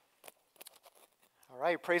All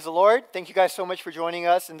right, praise the Lord. Thank you guys so much for joining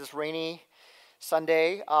us in this rainy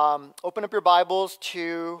Sunday. Open up your Bibles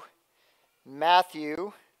to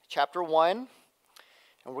Matthew chapter 1,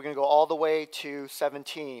 and we're going to go all the way to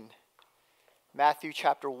 17. Matthew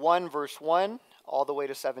chapter 1, verse 1, all the way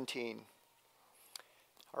to 17.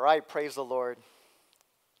 All right, praise the Lord.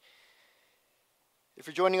 If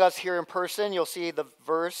you're joining us here in person, you'll see the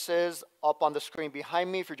verses up on the screen behind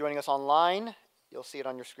me. If you're joining us online, you'll see it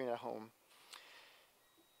on your screen at home.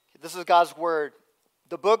 This is God's word.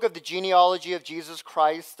 The book of the genealogy of Jesus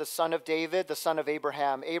Christ, the son of David, the son of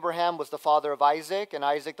Abraham. Abraham was the father of Isaac, and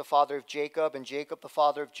Isaac the father of Jacob, and Jacob the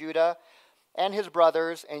father of Judah and his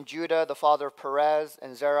brothers, and Judah the father of Perez,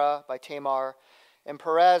 and Zerah by Tamar, and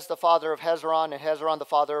Perez the father of Hezron, and Hezron the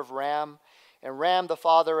father of Ram, and Ram the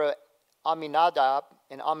father of Aminadab,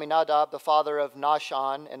 and Aminadab the father of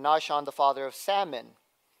Nahshon, and Nahshon the father of Salmon.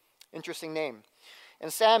 Interesting name.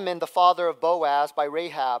 And Salmon the father of Boaz by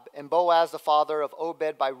Rahab, and Boaz the father of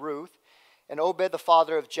Obed by Ruth, and Obed the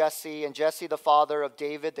father of Jesse, and Jesse the father of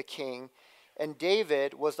David the king, and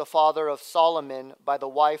David was the father of Solomon by the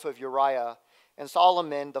wife of Uriah, and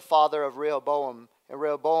Solomon the father of Rehoboam, and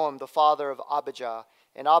Rehoboam the father of Abijah,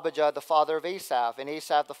 and Abijah the father of Asaph, and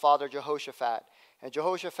Asaph the father of Jehoshaphat, and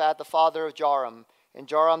Jehoshaphat the father of Joram, and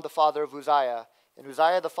Joram the father of Uzziah, and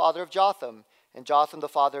Uzziah the father of Jotham, and Jotham the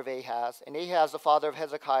father of Ahaz, and Ahaz the father of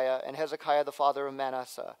Hezekiah, and Hezekiah the father of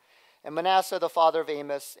Manasseh, and Manasseh the father of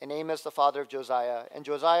Amos, and Amos the father of Josiah, and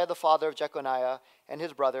Josiah the father of Jeconiah and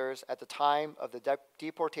his brothers at the time of the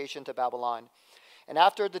deportation to Babylon. And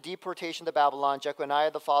after the deportation to Babylon,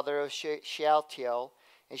 Jeconiah the father of Shealtiel,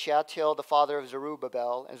 and Shealtiel the father of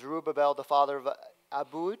Zerubbabel, and Zerubbabel the father of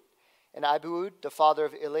Abud, and Abud the father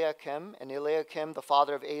of Eliakim, and Eliakim the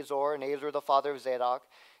father of Azor, and Azor the father of Zadok,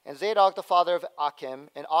 and Zadok the father of Achim,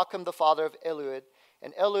 and Achim the father of Eliud,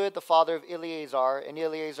 and Eliud the father of Eleazar, and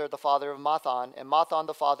Eleazar the father of Mathan, and Mathan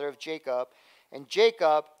the father of Jacob, and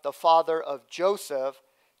Jacob the father of Joseph,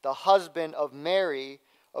 the husband of Mary,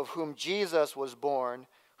 of whom Jesus was born,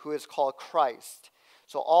 who is called Christ.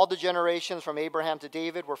 So all the generations from Abraham to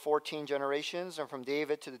David were 14 generations, and from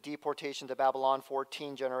David to the deportation to Babylon,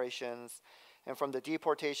 14 generations, and from the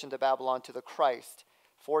deportation to Babylon to the Christ,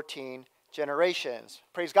 14 generations.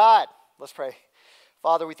 Praise God. Let's pray.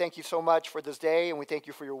 Father, we thank you so much for this day, and we thank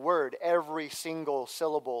you for your word, every single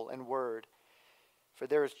syllable and word. For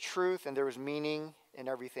there is truth and there is meaning in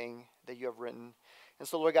everything that you have written. And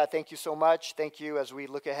so, Lord God, thank you so much. Thank you as we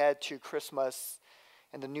look ahead to Christmas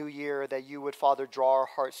and the new year, that you would, Father, draw our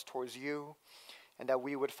hearts towards you, and that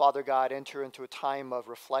we would, Father God, enter into a time of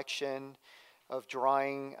reflection, of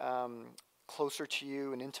drawing closer to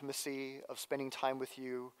you and intimacy, of spending time with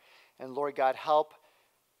you. And Lord God, help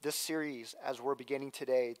this series as we're beginning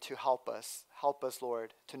today to help us. Help us,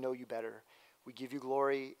 Lord, to know you better. We give you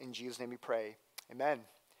glory. In Jesus' name we pray. Amen.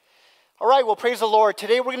 All right, well, praise the Lord.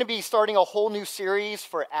 Today we're going to be starting a whole new series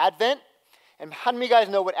for Advent. And how many of you guys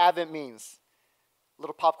know what Advent means? A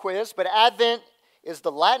little pop quiz. But Advent is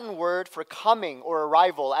the Latin word for coming or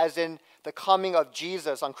arrival, as in the coming of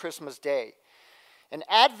Jesus on Christmas Day. And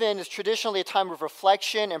Advent is traditionally a time of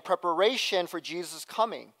reflection and preparation for Jesus'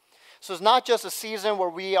 coming. So it's not just a season where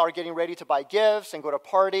we are getting ready to buy gifts and go to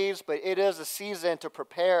parties, but it is a season to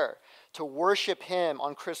prepare, to worship him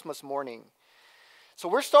on Christmas morning. So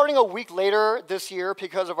we're starting a week later this year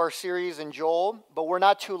because of our series in Joel, but we're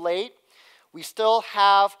not too late. We still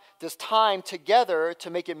have this time together to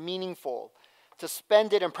make it meaningful, to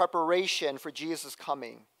spend it in preparation for Jesus'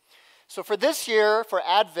 coming. So for this year, for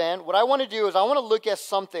Advent, what I want to do is I want to look at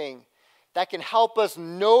something that can help us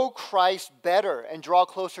know Christ better and draw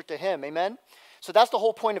closer to him. Amen? So that's the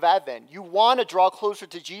whole point of Advent. You want to draw closer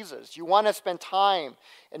to Jesus. You want to spend time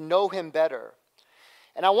and know him better.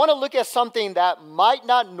 And I want to look at something that might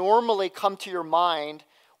not normally come to your mind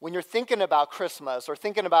when you're thinking about Christmas or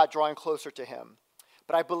thinking about drawing closer to him.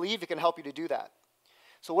 But I believe it can help you to do that.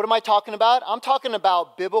 So what am I talking about? I'm talking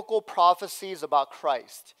about biblical prophecies about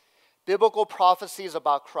Christ. Biblical prophecies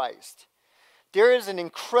about Christ. There is an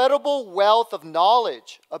incredible wealth of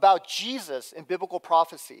knowledge about Jesus in biblical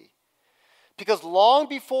prophecy. Because long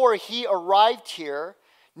before he arrived here,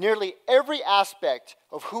 nearly every aspect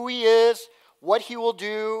of who he is, what he will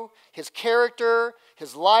do, his character,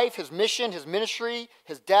 his life, his mission, his ministry,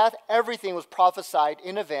 his death, everything was prophesied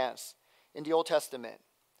in advance in the Old Testament.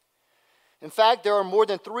 In fact, there are more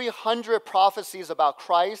than 300 prophecies about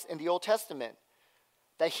Christ in the Old Testament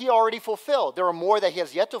that he already fulfilled. There are more that he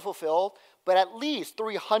has yet to fulfill, but at least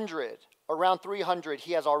 300, around 300,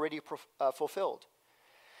 he has already fulfilled.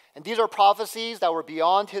 And these are prophecies that were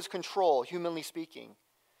beyond his control, humanly speaking.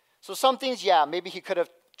 So some things, yeah, maybe he could have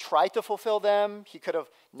tried to fulfill them. He could have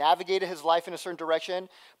navigated his life in a certain direction.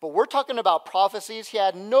 But we're talking about prophecies he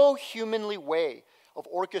had no humanly way of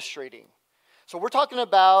orchestrating. So we're talking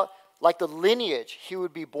about like the lineage he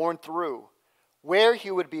would be born through, where he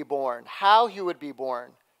would be born, how he would be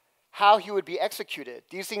born, how he would be executed.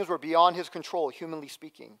 These things were beyond his control, humanly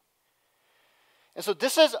speaking. And so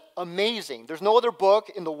this is amazing. There's no other book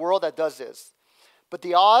in the world that does this. But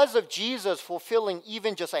the odds of Jesus fulfilling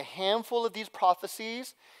even just a handful of these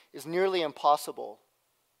prophecies is nearly impossible.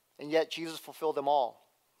 And yet Jesus fulfilled them all.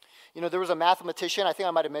 You know, there was a mathematician, I think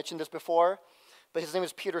I might have mentioned this before, but his name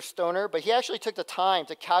is Peter Stoner, but he actually took the time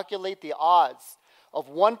to calculate the odds of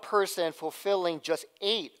one person fulfilling just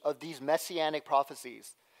 8 of these messianic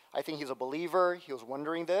prophecies. I think he's a believer. He was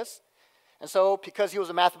wondering this. And so because he was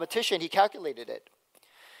a mathematician, he calculated it.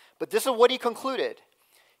 But this is what he concluded.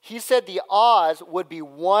 He said the odds would be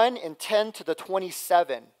 1 in 10 to the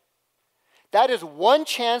 27. That is 1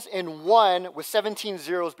 chance in 1 with 17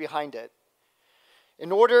 zeros behind it.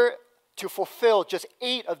 In order to fulfill just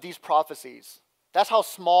 8 of these prophecies. That's how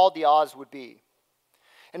small the odds would be.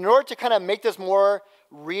 And in order to kind of make this more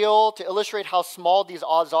real, to illustrate how small these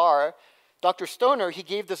odds are, Dr. Stoner, he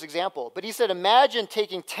gave this example. But he said, imagine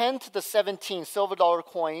taking 10 to the 17 silver dollar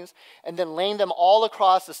coins and then laying them all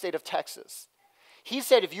across the state of Texas. He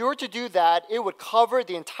said if you were to do that, it would cover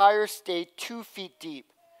the entire state 2 feet deep.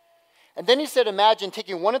 And then he said, imagine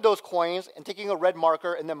taking one of those coins and taking a red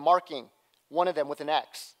marker and then marking one of them with an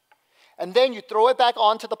X. And then you throw it back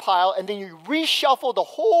onto the pile and then you reshuffle the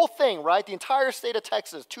whole thing, right? The entire state of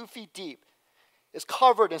Texas, 2 feet deep, is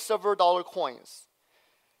covered in silver dollar coins.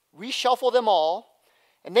 Reshuffle them all.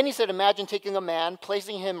 And then he said, imagine taking a man,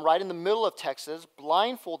 placing him right in the middle of Texas,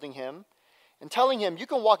 blindfolding him, and telling him you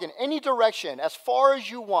can walk in any direction as far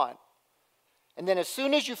as you want. And then as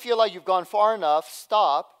soon as you feel like you've gone far enough,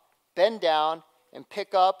 stop, bend down, and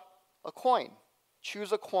pick up a coin.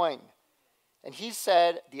 Choose a coin. And he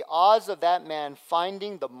said the odds of that man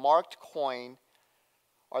finding the marked coin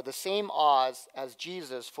are the same odds as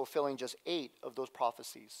Jesus fulfilling just 8 of those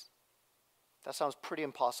prophecies. That sounds pretty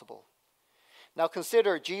impossible. Now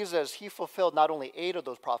consider Jesus, he fulfilled not only 8 of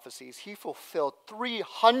those prophecies, he fulfilled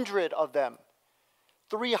 300 of them.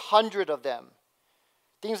 300 of them.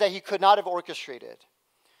 Things that he could not have orchestrated.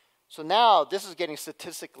 So now this is getting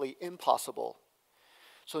statistically impossible.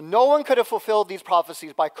 So no one could have fulfilled these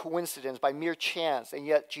prophecies by coincidence, by mere chance, and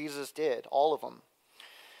yet Jesus did, all of them.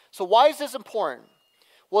 So why is this important?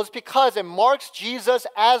 Well, it's because it marks Jesus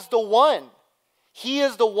as the one. He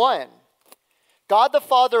is the one. God the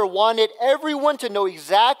Father wanted everyone to know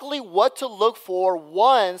exactly what to look for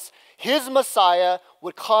once his Messiah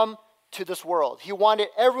would come to this world. He wanted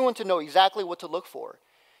everyone to know exactly what to look for.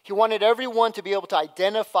 He wanted everyone to be able to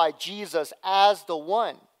identify Jesus as the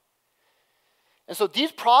one. And so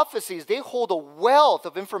these prophecies, they hold a wealth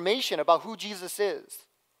of information about who Jesus is.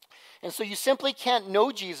 And so you simply can't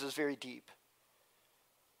know Jesus very deep.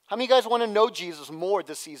 How many of you guys want to know Jesus more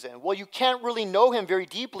this season? Well, you can't really know him very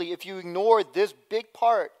deeply if you ignore this big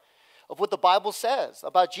part of what the Bible says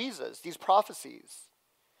about Jesus, these prophecies.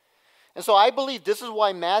 And so I believe this is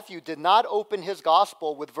why Matthew did not open his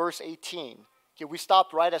gospel with verse 18. Okay, we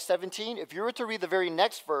stopped right at 17. If you were to read the very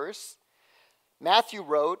next verse, Matthew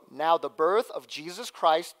wrote, now the birth of Jesus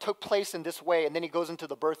Christ took place in this way, and then he goes into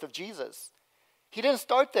the birth of Jesus. He didn't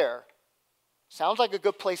start there. Sounds like a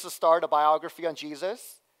good place to start a biography on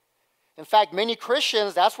Jesus. In fact, many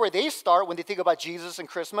Christians, that's where they start when they think about Jesus and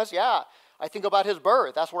Christmas. Yeah, I think about his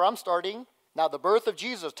birth. That's where I'm starting. Now, the birth of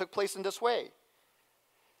Jesus took place in this way.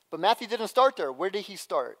 But Matthew didn't start there. Where did he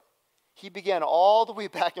start? He began all the way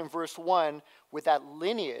back in verse 1 with that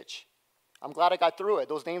lineage. I'm glad I got through it.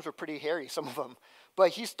 Those names were pretty hairy, some of them. But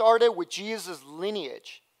he started with Jesus'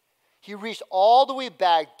 lineage. He reached all the way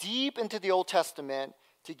back deep into the Old Testament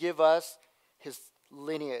to give us his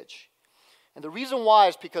lineage. And the reason why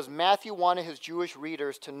is because Matthew wanted his Jewish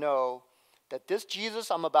readers to know that this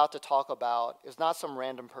Jesus I'm about to talk about is not some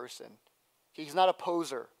random person. He's not a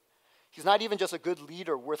poser. He's not even just a good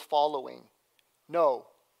leader worth following. No,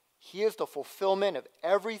 he is the fulfillment of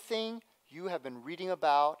everything you have been reading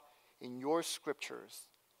about in your scriptures,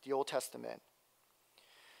 the Old Testament.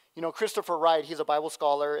 You know, Christopher Wright, he's a Bible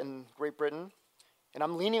scholar in Great Britain, and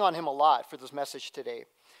I'm leaning on him a lot for this message today.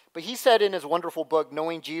 But he said in his wonderful book,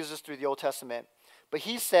 Knowing Jesus Through the Old Testament, but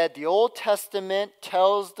he said the Old Testament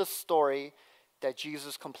tells the story that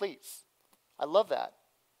Jesus completes. I love that.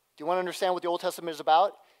 Do you want to understand what the Old Testament is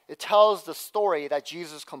about? It tells the story that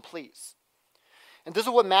Jesus completes. And this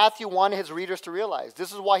is what Matthew wanted his readers to realize.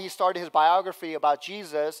 This is why he started his biography about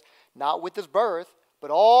Jesus, not with his birth,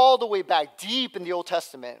 but all the way back deep in the Old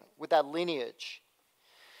Testament with that lineage.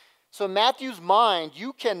 So in Matthew's mind,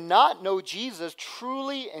 you cannot know Jesus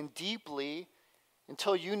truly and deeply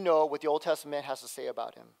until you know what the Old Testament has to say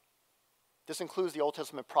about him. This includes the Old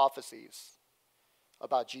Testament prophecies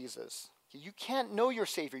about Jesus. You can't know your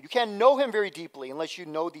Savior. You can't know him very deeply unless you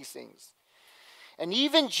know these things. And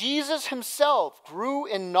even Jesus himself grew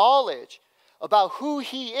in knowledge about who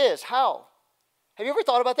he is. How? Have you ever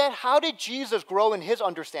thought about that? How did Jesus grow in his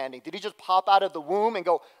understanding? Did he just pop out of the womb and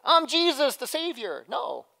go, I'm Jesus, the Savior?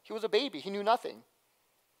 No, he was a baby. He knew nothing.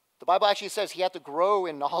 The Bible actually says he had to grow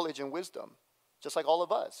in knowledge and wisdom, just like all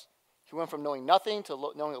of us. He went from knowing nothing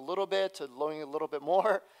to knowing a little bit to knowing a little bit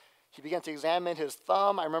more. He began to examine his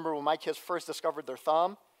thumb. I remember when my kids first discovered their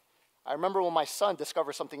thumb. I remember when my son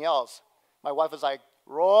discovered something else. My wife was like,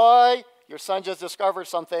 Roy, your son just discovered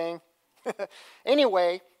something.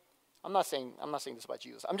 Anyway, I'm not saying this about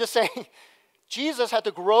Jesus. I'm just saying Jesus had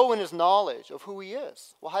to grow in his knowledge of who he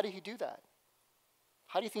is. Well, how did he do that?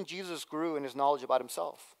 How do you think Jesus grew in his knowledge about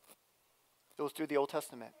himself? It was through the Old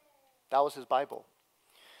Testament. That was his Bible.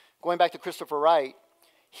 Going back to Christopher Wright,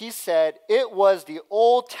 he said it was the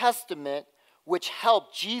Old Testament which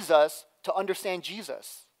helped Jesus to understand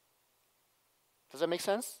Jesus. Does that make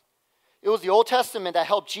sense? It was the Old Testament that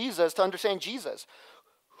helped Jesus to understand Jesus.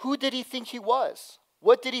 Who did he think he was?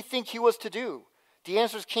 What did he think he was to do? The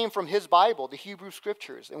answers came from his Bible, the Hebrew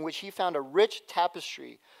Scriptures, in which he found a rich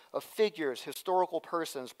tapestry of figures, historical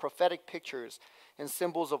persons, prophetic pictures, and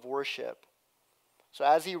symbols of worship. So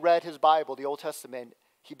as he read his Bible, the Old Testament,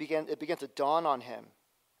 it began to dawn on him.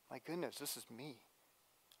 My goodness, this is me.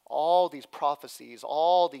 All these prophecies,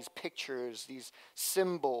 all these pictures, these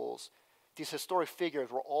symbols, these historic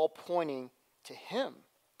figures were all pointing to him.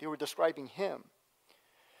 They were describing him.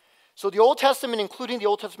 So the Old Testament, including the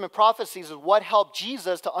Old Testament prophecies, is what helped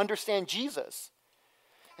Jesus to understand Jesus.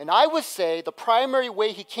 And I would say the primary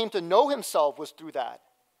way he came to know himself was through that.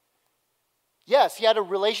 Yes, he had a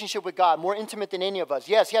relationship with God, more intimate than any of us.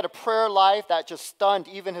 Yes, he had a prayer life that just stunned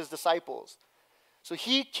even his disciples. So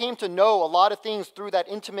he came to know a lot of things through that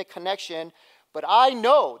intimate connection. But I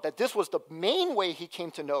know that this was the main way he came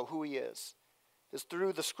to know who he is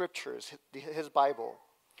through the Scriptures, his Bible.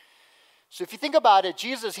 So if you think about it,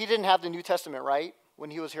 Jesus, he didn't have the New Testament, right? When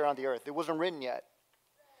he was here on the earth. It wasn't written yet.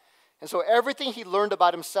 And so everything he learned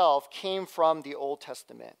about himself came from the Old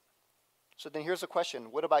Testament. So then here's the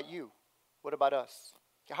question. What about you? What about us?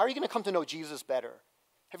 How are you going to come to know Jesus better?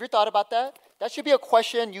 Have you thought about that? That should be a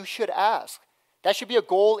question you should ask. That should be a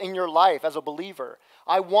goal in your life as a believer.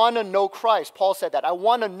 I want to know Christ. Paul said that. I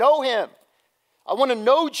want to know him. I want to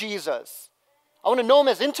know Jesus. I want to know him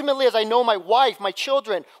as intimately as I know my wife, my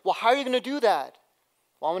children. Well, how are you going to do that?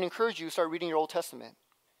 Well, I want to encourage you to start reading your Old Testament.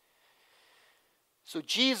 So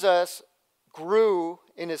Jesus grew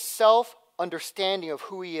in his self-understanding of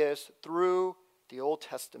who he is through the Old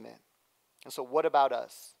Testament. And so what about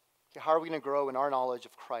us? How are we going to grow in our knowledge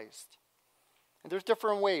of Christ? And there's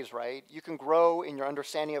different ways, right? You can grow in your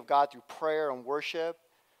understanding of God through prayer and worship.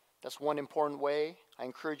 That's one important way. I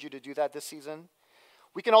encourage you to do that this season.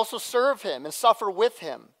 We can also serve him and suffer with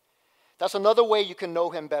him. That's another way you can know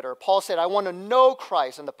him better. Paul said, I want to know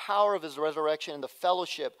Christ and the power of his resurrection and the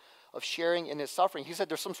fellowship of sharing in his suffering. He said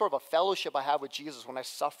there's some sort of a fellowship I have with Jesus when I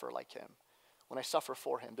suffer like him, when I suffer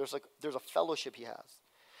for him. There's a fellowship he has.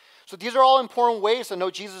 So these are all important ways to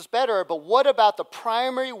know Jesus better, but what about the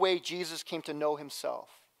primary way Jesus came to know himself?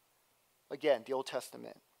 Again, the Old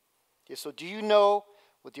Testament. Okay, so do you know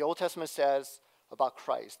what the Old Testament says about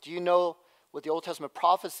Christ? Do you know what the Old Testament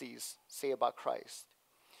prophecies say about Christ?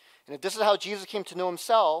 And if this is how Jesus came to know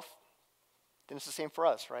himself, then it's the same for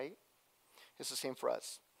us, right? It's the same for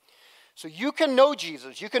us. So you can know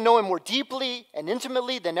Jesus. You can know him more deeply and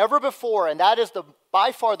intimately than ever before, and that is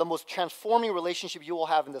by far the most transforming relationship you will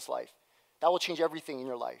have in this life. That will change everything in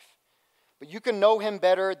your life. But you can know him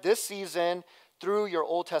better this season through your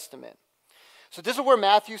Old Testament. So this is where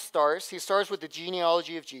Matthew starts. He starts with the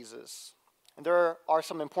genealogy of Jesus. And there are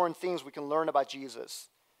some important things we can learn about Jesus,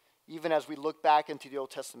 even as we look back into the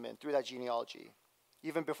Old Testament through that genealogy,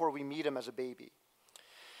 even before we meet him as a baby.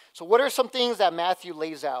 So what are some things that Matthew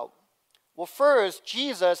lays out? Well, first,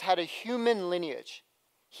 Jesus had a human lineage.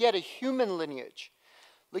 He had a human lineage.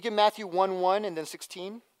 Look at Matthew 1:1 and then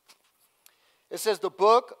 16. It says, the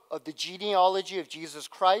book of the genealogy of Jesus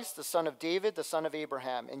Christ, the son of David, the son of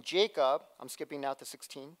Abraham. And Jacob, I'm skipping now to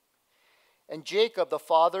 16. And Jacob, the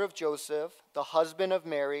father of Joseph, the husband of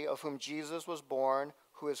Mary, of whom Jesus was born,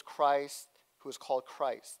 who is Christ, who is called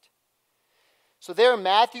Christ. So there,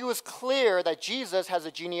 Matthew is clear that Jesus has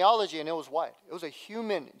a genealogy, and it was what? It was a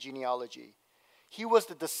human genealogy. He was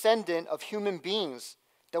the descendant of human beings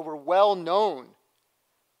that were well known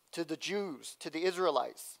to the Jews, to the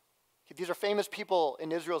Israelites. These are famous people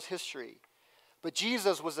in Israel's history. But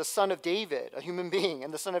Jesus was the son of David, a human being,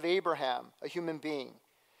 and the son of Abraham, a human being.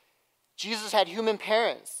 Jesus had human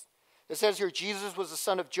parents. It says here Jesus was the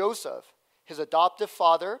son of Joseph, his adoptive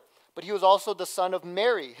father, but he was also the son of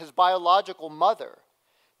Mary, his biological mother.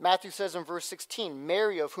 Matthew says in verse 16,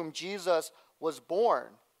 Mary, of whom Jesus was born.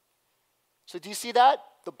 So do you see that?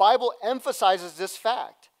 The Bible emphasizes this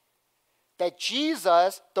fact, that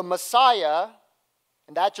Jesus, the Messiah,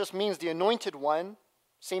 and that just means the anointed one,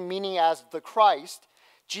 same meaning as the Christ,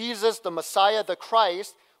 Jesus, the Messiah, the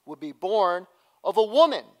Christ, would be born of a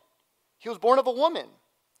woman. He was born of a woman.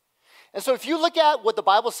 And so if you look at what the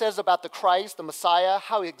Bible says about the Christ, the Messiah,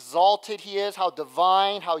 how exalted he is, how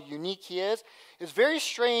divine, how unique he is, it's very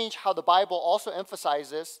strange how the Bible also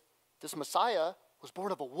emphasizes this Messiah was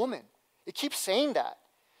born of a woman. It keeps saying that.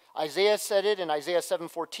 Isaiah said it in Isaiah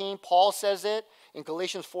 7:14. Paul says it in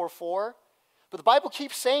Galatians 4:4. But the Bible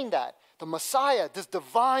keeps saying that. The Messiah, this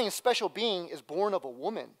divine, special being, is born of a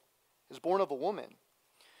woman. Is born of a woman.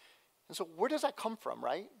 And so where does that come from,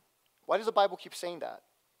 right? Why does the Bible keep saying that?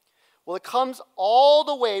 Well, it comes all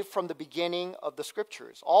the way from the beginning of the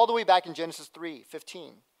scriptures, all the way back in Genesis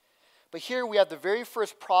 3:15. But here we have the very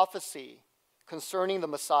first prophecy concerning the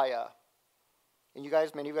Messiah. And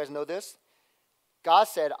many of you guys know this. God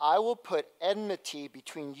said, I will put enmity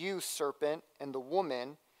between you, serpent, and the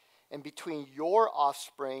woman, and between your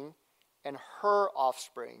offspring and her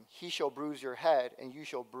offspring. He shall bruise your head, and you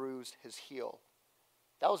shall bruise his heel.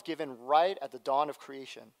 That was given right at the dawn of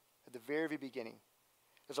creation, at the very, very beginning.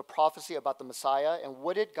 There's a prophecy about the Messiah, and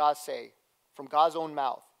what did God say from God's own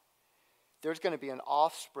mouth? There's going to be an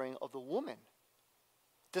offspring of the woman.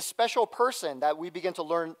 This special person that we begin to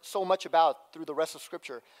learn so much about through the rest of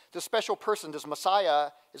Scripture, this special person, this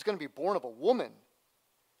Messiah, is going to be born of a woman.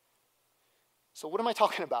 So what am I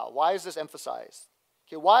talking about? Why is this emphasized?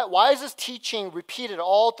 Okay, why is this teaching repeated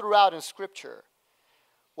all throughout in Scripture?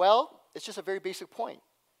 Well, it's just a very basic point.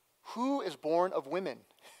 Who is born of women?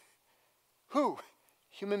 Who?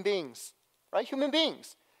 Human beings, right? Human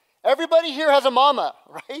beings. Everybody here has a mama,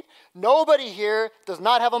 right? Nobody here does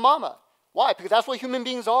not have a mama. Why? Because that's what human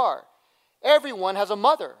beings are. Everyone has a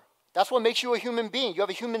mother. That's what makes you a human being. You have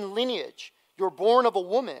a human lineage. You're born of a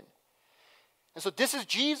woman. And so this is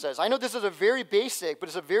Jesus. I know this is a very basic, but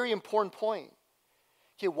it's a very important point.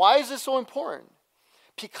 Okay, why is this so important?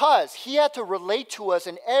 Because he had to relate to us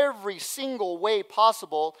in every single way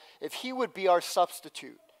possible if he would be our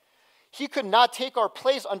substitute. He could not take our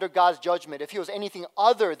place under God's judgment if he was anything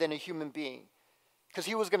other than a human being, because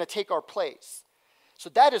he was going to take our place. So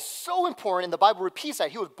that is so important, and the Bible repeats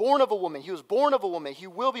that. He was born of a woman. He was born of a woman. He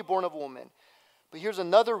will be born of a woman. But here's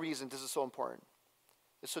another reason this is so important.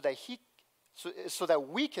 It's so that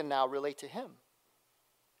we can now relate to him.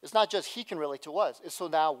 It's not just he can relate to us. It's so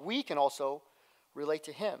now we can also relate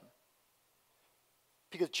to him.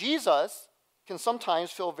 Because Jesus can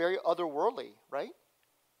sometimes feel very otherworldly, right?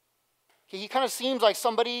 He kind of seems like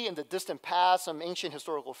somebody in the distant past, some ancient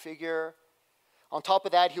historical figure. On top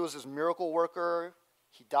of that, he was this miracle worker.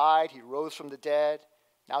 He died. He rose from the dead.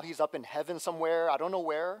 Now he's up in heaven somewhere. I don't know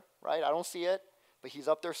where, right? I don't see it, but he's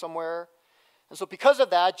up there somewhere. And so because of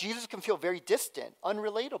that, Jesus can feel very distant,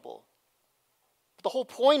 unrelatable. But the whole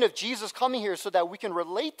point of Jesus coming here is so that we can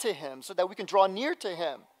relate to him, so that we can draw near to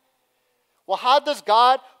him. Well, how does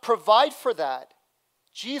God provide for that?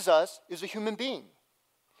 Jesus is a human being.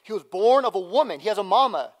 He was born of a woman. He has a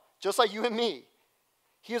mama, just like you and me.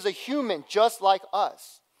 He is a human, just like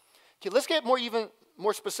us. Okay, let's get even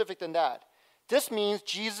more specific than that. This means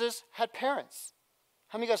Jesus had parents.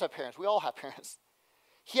 How many of you guys have parents? We all have parents.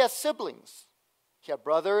 He has siblings. He had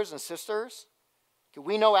brothers and sisters. Okay,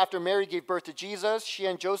 we know after Mary gave birth to Jesus, she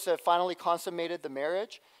and Joseph finally consummated the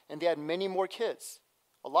marriage, and they had many more kids,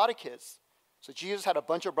 a lot of kids. So Jesus had a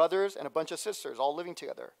bunch of brothers and a bunch of sisters all living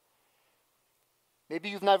together. Maybe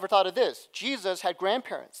you've never thought of this. Jesus had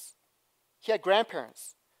grandparents. He had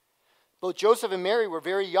grandparents. Both Joseph and Mary were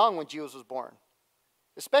very young when Jesus was born,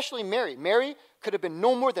 especially Mary. Mary could have been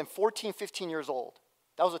no more than 14, 15 years old.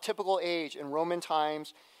 That was a typical age in Roman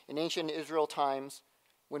times, in ancient Israel times,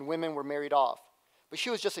 when women were married off. But she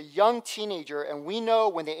was just a young teenager, and we know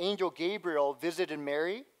when the angel Gabriel visited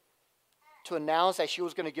Mary to announce that she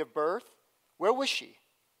was going to give birth, where was she?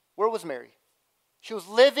 Where was Mary? She was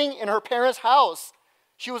living in her parents' house.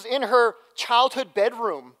 She was in her childhood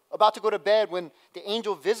bedroom, about to go to bed when the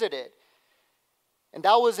angel visited. And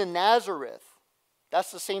that was in Nazareth.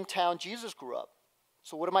 That's the same town Jesus grew up.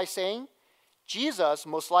 So what am I saying? Jesus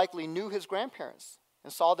most likely knew his grandparents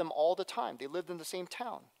and saw them all the time. They lived in the same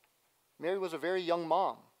town. Mary was a very young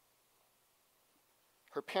mom.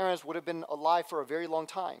 Her parents would have been alive for a very long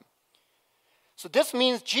time. So this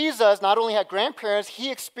means Jesus not only had grandparents, he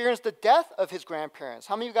experienced the death of his grandparents.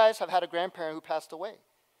 How many of you guys have had a grandparent who passed away?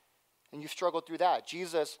 And you struggled through that.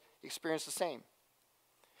 Jesus experienced the same.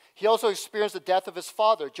 He also experienced the death of his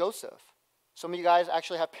father, Joseph. Some of you guys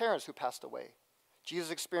actually have parents who passed away. Jesus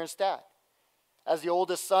experienced that. As the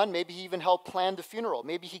oldest son, maybe he even helped plan the funeral.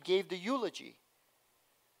 Maybe he gave the eulogy.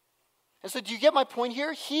 And so do you get my point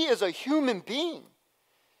here? He is a human being.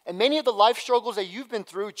 And many of the life struggles that you've been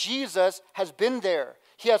through, Jesus has been there.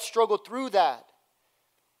 He has struggled through that.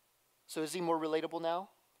 So is he more relatable now?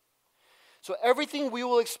 So everything we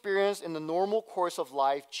will experience in the normal course of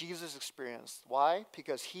life, Jesus experienced. Why?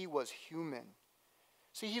 Because he was human.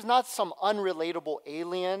 See, he's not some unrelatable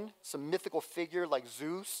alien, some mythical figure like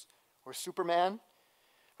Zeus or Superman,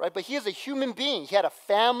 right? But he is a human being. He had a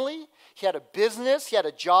family, he had a business, he had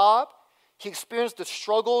a job. He experienced the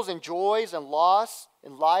struggles and joys and loss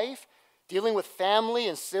in life, dealing with family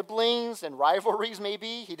and siblings and rivalries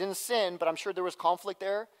maybe. He didn't sin, but I'm sure there was conflict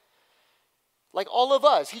there. Like all of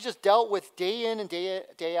us, he just dealt with day in and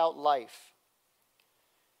day out life.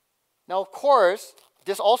 Now, of course,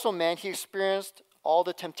 this also meant he experienced all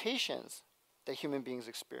the temptations that human beings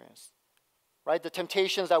experience, right? The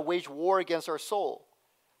temptations that wage war against our soul.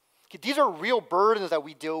 Okay, these are real burdens that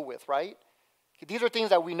we deal with, right? Okay, these are things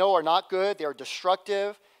that we know are not good. They are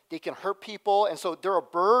destructive. They can hurt people, and so they're a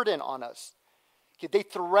burden on us. Okay, they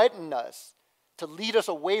threaten us to lead us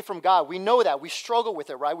away from God. We know that. We struggle with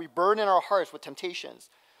it, right? We burden our hearts with temptations.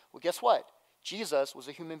 Well, guess what? Jesus was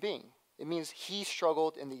a human being. It means he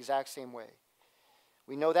struggled in the exact same way.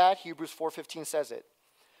 We know that. Hebrews 4:15 says it.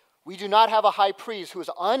 We do not have a high priest who is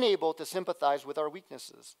unable to sympathize with our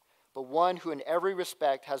weaknesses, but one who in every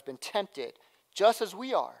respect has been tempted, just as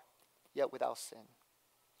we are, yet without sin.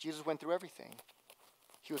 Jesus went through everything.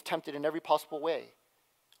 He was tempted in every possible way.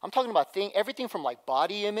 I'm talking about everything from like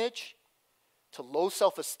body image to low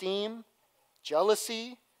self-esteem,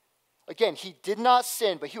 jealousy. Again, he did not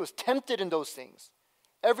sin, but he was tempted in those things.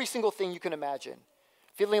 Every single thing you can imagine.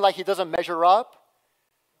 Feeling like he doesn't measure up.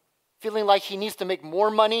 Feeling like he needs to make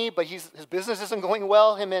more money, but his business isn't going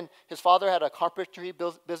well. Him and his father had a carpentry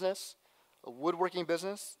business, a woodworking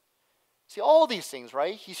business. See, all these things,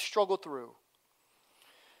 right? He struggled through.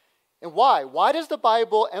 And why? Why does the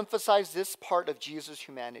Bible emphasize this part of Jesus'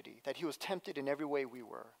 humanity, that he was tempted in every way we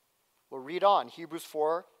were? Well, read on, Hebrews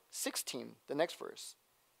 4:16, the next verse.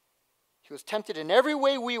 He was tempted in every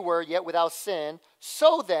way we were, yet without sin.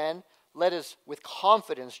 So then, let us with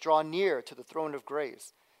confidence draw near to the throne of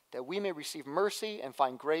grace, that we may receive mercy and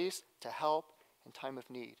find grace to help in time of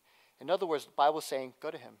need. In other words, the Bible is saying, go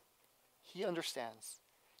to him. He understands.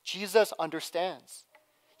 Jesus understands.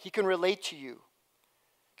 He can relate to you.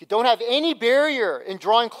 You don't have any barrier in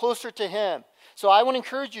drawing closer to him. So I want to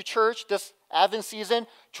encourage you, church, this Advent season,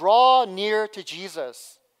 draw near to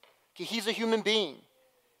Jesus. Okay, he's a human being.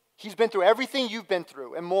 He's been through everything you've been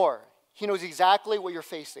through and more. He knows exactly what you're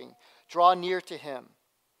facing. Draw near to him.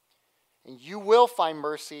 And you will find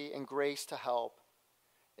mercy and grace to help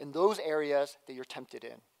in those areas that you're tempted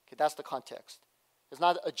in. Okay, that's the context. It's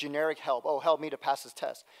not a generic help. Oh, help me to pass this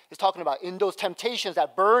test. It's talking about in those temptations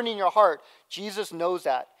that burn in your heart. Jesus knows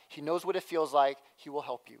that. He knows what it feels like. He will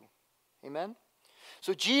help you. Amen?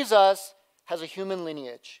 So Jesus has a human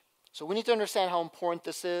lineage. So we need to understand how important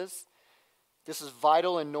this is. This is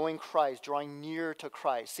vital in knowing Christ, drawing near to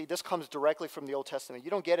Christ. See, this comes directly from the Old Testament. You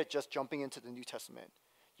don't get it just jumping into the New Testament.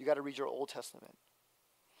 You got to read your Old Testament.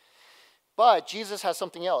 But Jesus has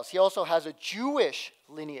something else. He also has a Jewish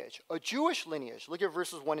lineage. A Jewish lineage. Look at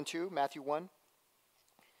verses 1 and 2, Matthew 1.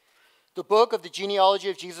 The book of the genealogy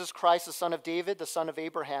of Jesus Christ, the son of David, the son of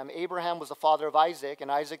Abraham. Abraham was the father of Isaac, and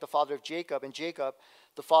Isaac the father of Jacob, and Jacob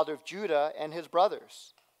the father of Judah and his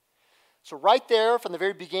brothers. So right there, from the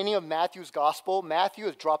very beginning of Matthew's gospel, Matthew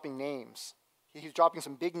is dropping names. He's dropping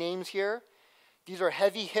some big names here. These are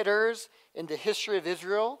heavy hitters in the history of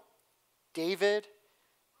Israel. David,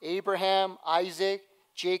 Abraham, Isaac,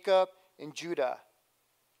 Jacob, and Judah.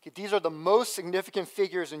 Okay, these are the most significant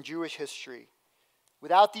figures in Jewish history.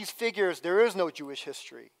 Without these figures, there is no Jewish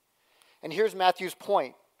history. And here's Matthew's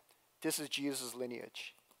point. This is Jesus'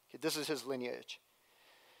 lineage. Okay, this is his lineage.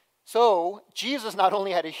 So, Jesus not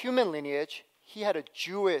only had a human lineage, he had a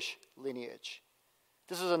Jewish lineage.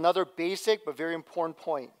 This is another basic but very important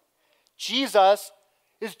point. Jesus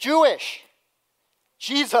is Jewish.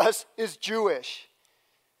 Jesus is Jewish.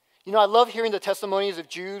 You know, I love hearing the testimonies of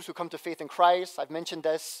Jews who come to faith in Christ. I've mentioned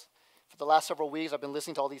this for the last several weeks. I've been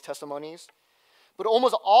listening to all these testimonies. But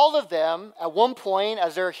almost all of them, at one point,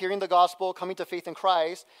 as they're hearing the gospel, coming to faith in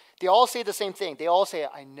Christ, they all say the same thing. They all say,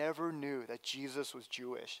 I never knew that Jesus was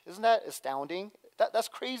Jewish. Isn't that astounding? That's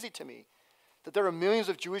crazy to me. that there are millions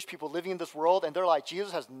of Jewish people living in this world, and they're like,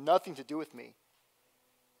 Jesus has nothing to do with me.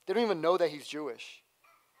 They don't even know that he's Jewish.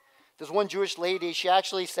 There's one Jewish lady, she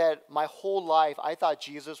actually said, my whole life, I thought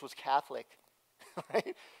Jesus was Catholic.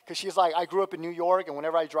 Right? Because she's like, I grew up in New York, and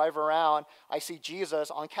whenever I drive around, I see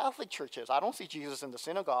Jesus on Catholic churches. I don't see Jesus in the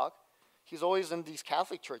synagogue. He's always in these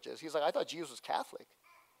Catholic churches. He's like, I thought Jesus was Catholic,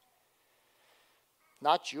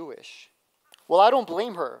 not Jewish. Well, I don't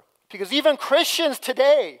blame her, because even Christians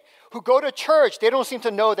today who go to church, they don't seem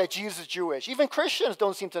to know that Jesus is Jewish. Even Christians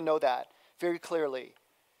don't seem to know that very clearly.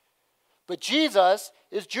 But Jesus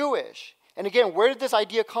is Jewish. And again, where did this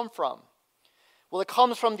idea come from? Well, it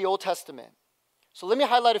comes from the Old Testament. So let me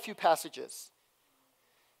highlight a few passages.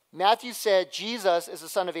 Matthew said Jesus is the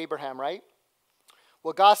son of Abraham, right?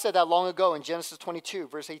 Well, God said that long ago in Genesis 22,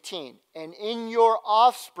 verse 18. And in your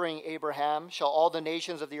offspring, Abraham, shall all the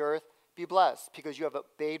nations of the earth be blessed, because you have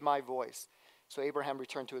obeyed my voice. So Abraham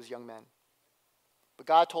returned to his young men. But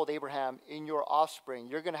God told Abraham, in your offspring,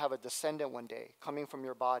 you're going to have a descendant one day coming from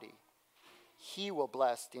your body. He will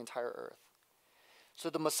bless the entire earth. So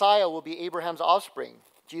the Messiah will be Abraham's offspring.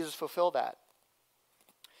 Jesus fulfilled that.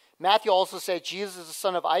 Matthew also said Jesus is the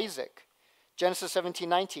son of Isaac. Genesis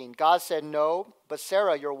 17:19. God said, no, but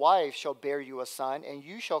Sarah, your wife, shall bear you a son, and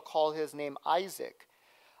you shall call his name Isaac.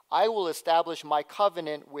 I will establish my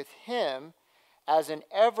covenant with him as an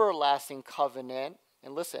everlasting covenant,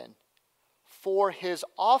 and listen, for his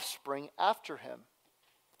offspring after him.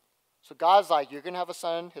 So God's like, you're going to have a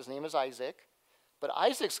son, his name is Isaac, but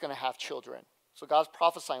Isaac's going to have children. So God's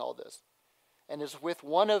prophesying all this. And it's with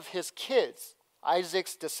one of his kids,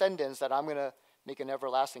 Isaac's descendants, that I'm going to make an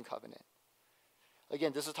everlasting covenant.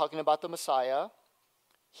 Again, this is talking about the Messiah.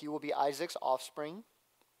 He will be Isaac's offspring.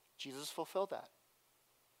 Jesus fulfilled that.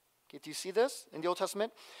 Okay, do you see this in the Old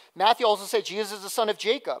Testament? Matthew also said Jesus is the son of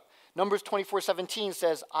Jacob. Numbers 24:17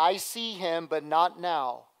 says, I see him, but not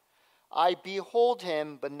now. I behold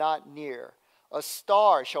him, but not near. A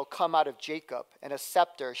star shall come out of Jacob, and a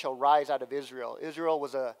scepter shall rise out of Israel. Israel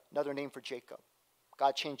was another name for Jacob.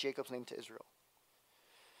 God changed Jacob's name to Israel.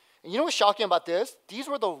 And you know what's shocking about this? These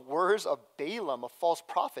were the words of Balaam, a false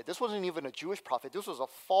prophet. This wasn't even a Jewish prophet. This was a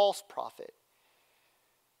false prophet.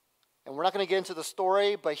 And we're not going to get into the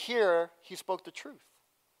story, but here he spoke the truth.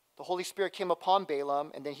 The Holy Spirit came upon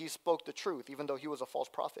Balaam, and then he spoke the truth, even though he was a false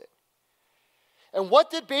prophet. And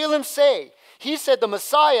what did Balaam say? He said the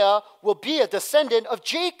Messiah will be a descendant of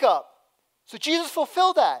Jacob. So Jesus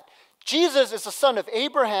fulfilled that. Jesus is the son of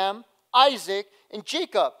Abraham, Isaac, and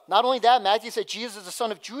Jacob. Not only that, Matthew said Jesus is the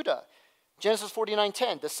son of Judah. Genesis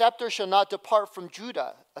 49:10, the scepter shall not depart from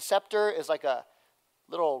Judah. A scepter is like a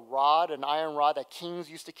little rod, an iron rod that kings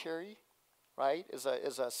used to carry, right? Is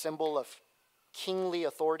a symbol of kingly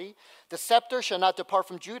authority. The scepter shall not depart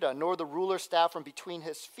from Judah, nor the ruler's staff from between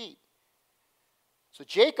his feet. So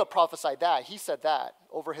Jacob prophesied that. He said that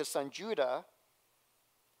over his son Judah.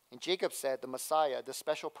 And Jacob said the Messiah, this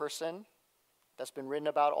special person that's been written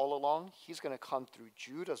about all along, he's going to come through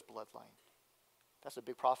Judah's bloodline. That's a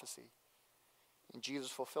big prophecy. And Jesus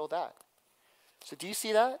fulfilled that. So do you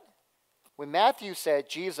see that? When Matthew said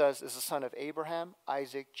Jesus is the son of Abraham,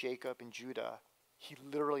 Isaac, Jacob, and Judah, he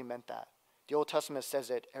literally meant that. The Old Testament says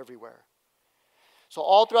it everywhere. So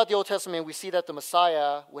all throughout the Old Testament, we see that the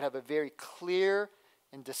Messiah would have a very clear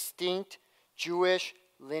and distinct Jewish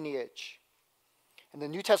lineage. And the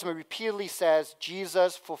New Testament repeatedly says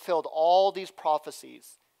Jesus fulfilled all these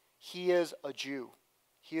prophecies. He is a Jew.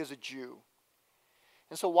 He is a Jew.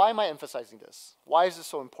 And so why am I emphasizing this? Why is this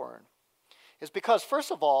so important? It's because,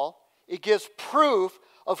 first of all, it gives proof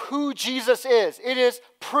of who Jesus is. It is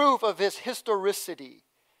proof of his historicity.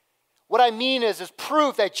 What I mean is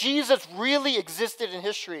proof that Jesus really existed in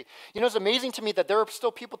history. You know, it's amazing to me that there are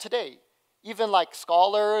still people today, even like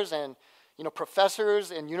scholars and professors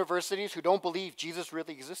in universities who don't believe Jesus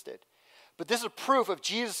really existed. But this is proof of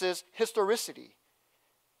Jesus' historicity.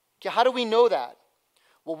 Okay, how do we know that?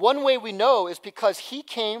 Well, one way we know is because he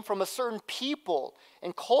came from a certain people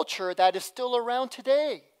and culture that is still around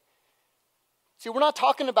today. See, we're not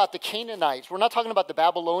talking about the Canaanites. We're not talking about the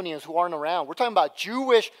Babylonians who aren't around. We're talking about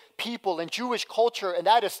Jewish people and Jewish culture, and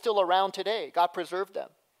that is still around today. God preserved them.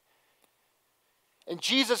 And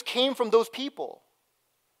Jesus came from those people.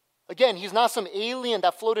 Again, he's not some alien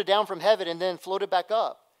that floated down from heaven and then floated back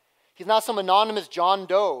up. He's not some anonymous John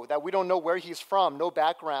Doe that we don't know where he's from, no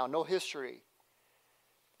background, no history.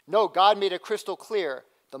 No, God made it crystal clear.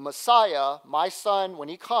 The Messiah, my son, when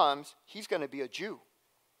he comes, he's going to be a Jew.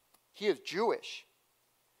 He is Jewish.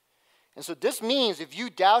 And so this means if you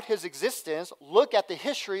doubt his existence, look at the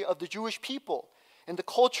history of the Jewish people and the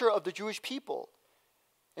culture of the Jewish people.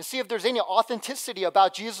 and see if there's any authenticity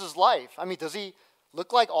about Jesus' life. I mean, does he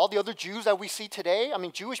look like all the other Jews that we see today? I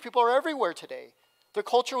mean, Jewish people are everywhere today. Their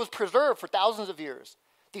culture was preserved for thousands of years.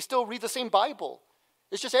 They still read the same Bible.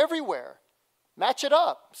 It's just everywhere. Match it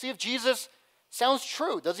up. See if Jesus sounds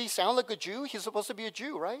true. Does he sound like a Jew? He's supposed to be a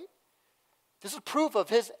Jew, right? This is proof of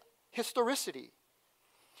his historicity.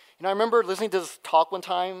 And I remember listening to this talk one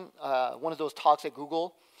time, one of those talks at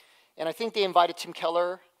Google, and I think they invited Tim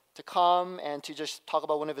Keller to come and to just talk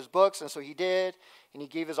about one of his books, and so he did, and he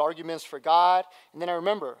gave his arguments for God. And then I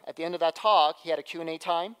remember at the end of that talk, he had a Q&A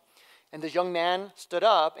time, and this young man stood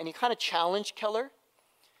up, and he kind of challenged Keller.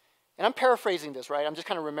 And I'm paraphrasing this, right? I'm just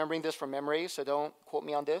kind of remembering this from memory, so don't quote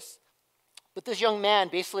me on this. But this young man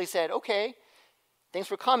basically said, okay, thanks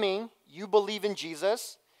for coming. You believe in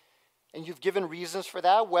Jesus, and you've given reasons for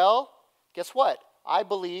that. Well, guess what? I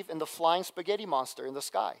believe in the flying spaghetti monster in the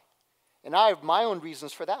sky. And I have my own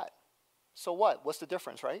reasons for that. So what? What's the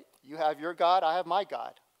difference, right? You have your God, I have my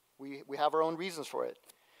God. We have our own reasons for it.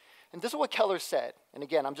 And this is what Keller said. And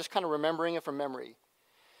again, I'm just kind of remembering it from memory.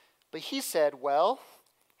 But he said, well,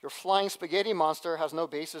 your flying spaghetti monster has no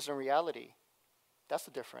basis in reality. That's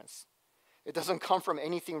the difference. It doesn't come from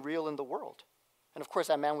anything real in the world. And of course,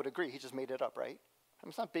 that man would agree. He just made it up, right? I mean,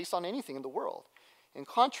 it's not based on anything in the world. In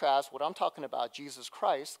contrast, what I'm talking about, Jesus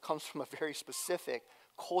Christ, comes from a very specific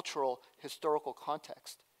cultural, historical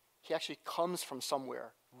context. He actually comes from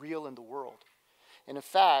somewhere real in the world. And in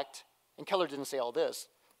fact, and Keller didn't say all this,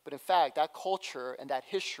 but in fact, that culture and that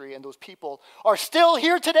history and those people are still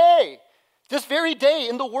here today, this very day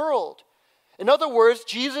in the world. In other words,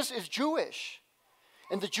 Jesus is Jewish,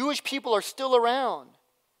 and the Jewish people are still around.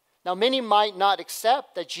 Now, many might not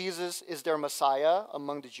accept that Jesus is their Messiah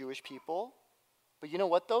among the Jewish people, but you know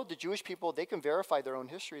what, though? The Jewish people, they can verify their own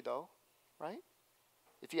history, though, right?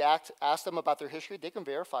 If you ask them about their history, they can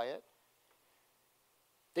verify it.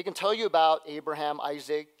 They can tell you about Abraham,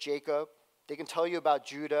 Isaac, Jacob. They can tell you about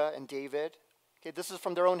Judah and David. Okay, this is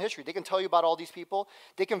from their own history. They can tell you about all these people.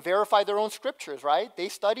 They can verify their own scriptures, right? They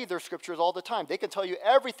study their scriptures all the time. They can tell you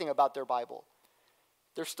everything about their Bible.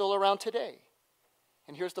 They're still around today.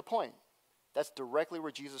 And here's the point. That's directly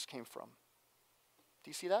where Jesus came from.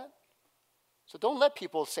 Do you see that? So don't let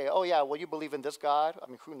people say, oh yeah, well you believe in this God. I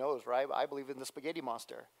mean, who knows, right? I believe in the spaghetti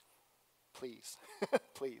monster. Please,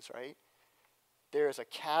 please, right? There is a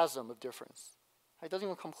chasm of difference. It doesn't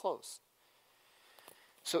even come close.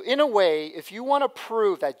 So in a way, if you want to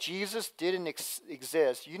prove that Jesus didn't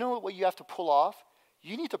exist, you know what you have to pull off?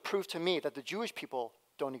 You need to prove to me that the Jewish people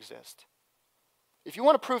don't exist. If you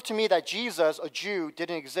want to prove to me that Jesus, a Jew,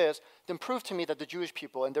 didn't exist, then prove to me that the Jewish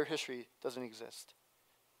people and their history doesn't exist.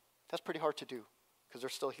 That's pretty hard to do because they're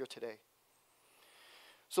still here today.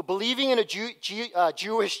 So believing in a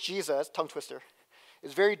Jewish Jesus, tongue twister,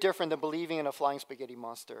 is very different than believing in a flying spaghetti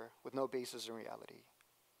monster with no basis in reality.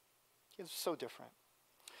 It's so different.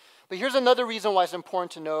 But here's another reason why it's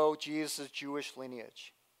important to know Jesus' Jewish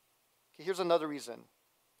lineage. Okay, here's another reason,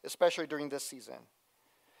 especially during this season.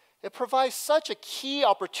 It provides such a key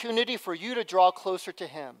opportunity for you to draw closer to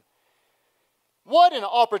him. What an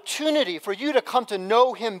opportunity for you to come to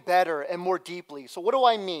know him better and more deeply. So what do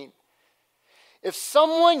I mean? If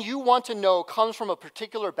someone you want to know comes from a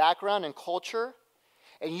particular background and culture,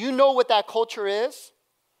 and you know what that culture is,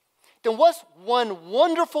 then what's one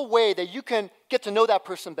wonderful way that you can get to know that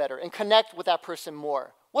person better and connect with that person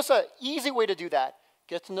more? What's an easy way to do that?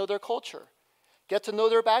 Get to know their culture. Get to know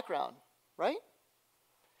their background, right?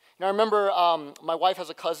 And I remember my wife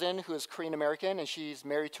has a cousin who is Korean American, and she's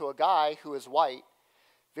married to a guy who is white.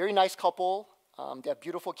 Very nice couple. They have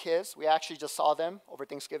beautiful kids. We actually just saw them over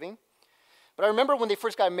Thanksgiving. But I remember when they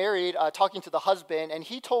first got married, talking to the husband, and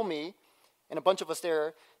he told me, and a bunch of us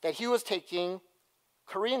there, that he was taking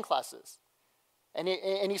Korean classes. And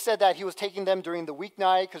he said that he was taking them during the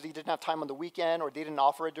weeknight because he didn't have time on the weekend, or they didn't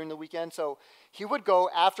offer it during the weekend. So he would go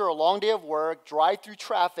after a long day of work, drive through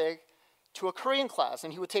traffic to a Korean class,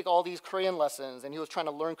 and he would take all these Korean lessons, and he was trying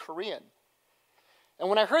to learn Korean. And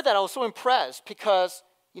when I heard that, I was so impressed because,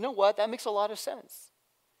 you know what, that makes a lot of sense.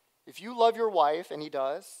 If you love your wife, and he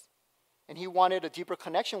does, and he wanted a deeper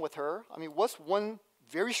connection with her, I mean, what's one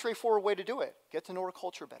very straightforward way to do it? Get to know her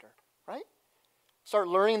culture better, right? Start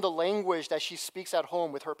learning the language that she speaks at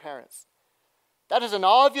home with her parents. That is an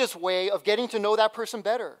obvious way of getting to know that person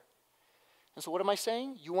better. And so what am I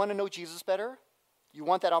saying? You want to know Jesus better? You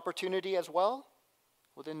want that opportunity as well?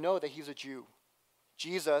 Well, then know that he's a Jew.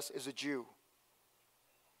 Jesus is a Jew.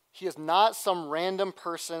 He is not some random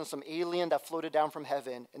person, some alien that floated down from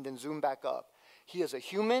heaven and then zoomed back up. He is a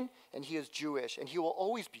human, and he is Jewish, and he will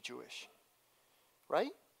always be Jewish.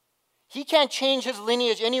 Right? He can't change his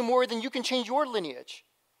lineage any more than you can change your lineage.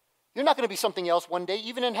 You're not going to be something else one day.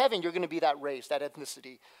 Even in heaven, you're going to be that race, that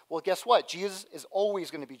ethnicity. Well, guess what? Jesus is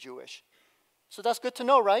always going to be Jewish. So that's good to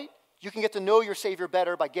know, right? You can get to know your Savior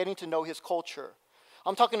better by getting to know his culture.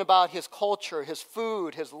 I'm talking about his culture, his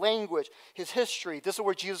food, his language, his history. This is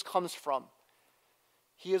where Jesus comes from.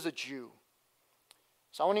 He is a Jew.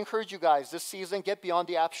 So I want to encourage you guys this season, get beyond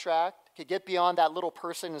the abstract, get beyond that little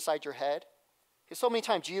person inside your head. Because so many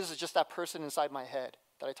times Jesus is just that person inside my head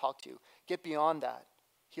that I talk to. Get beyond that.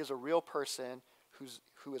 He is a real person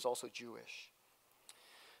who is also Jewish.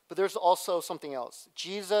 But there's also something else.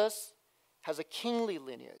 Jesus has a kingly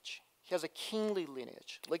lineage. He has a kingly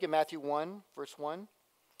lineage. Look at Matthew 1, verse 1,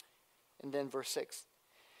 and then verse 6.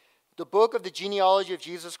 The book of the genealogy of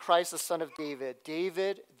Jesus Christ, the son of David,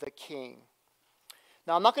 David the king.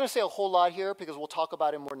 Now, I'm not going to say a whole lot here because we'll talk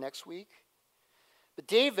about it more next week. But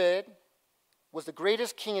David was the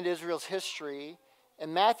greatest king in Israel's history,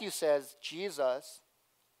 and Matthew says Jesus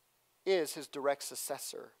is his direct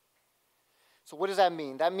successor. So what does that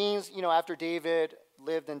mean? That means, after David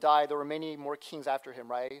lived and died, there were many more kings after him,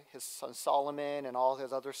 right? His son Solomon and all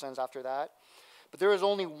his other sons after that. But there is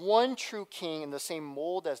only one true king in the same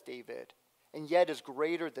mold as David, and yet is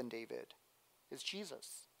greater than David. It's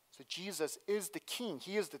Jesus. So Jesus is the king.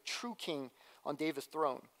 He is the true king on David's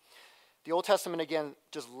throne. The Old Testament, again,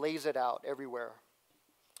 just lays it out everywhere.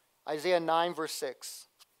 Isaiah 9, verse 6.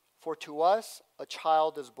 For to us a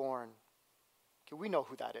child is born. Okay, we know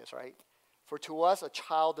who that is, right? For to us a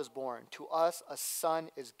child is born. To us a son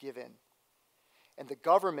is given. And the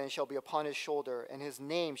government shall be upon his shoulder, and his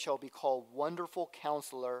name shall be called Wonderful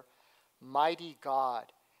Counselor, Mighty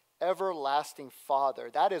God, Everlasting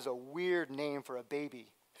Father. That is a weird name for a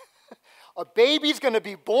baby. A baby's going to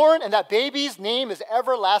be born, and that baby's name is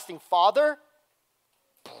Everlasting Father?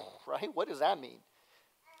 Right? What does that mean?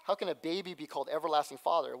 How can a baby be called Everlasting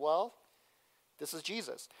Father? Well, this is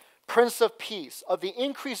Jesus. Prince of Peace. Of the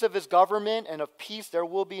increase of his government and of peace there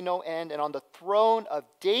will be no end. And on the throne of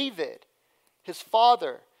David, his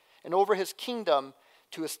father, and over his kingdom,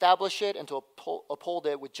 to establish it and to uphold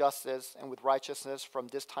it with justice and with righteousness from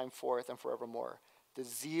this time forth and forevermore. The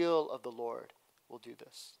zeal of the Lord will do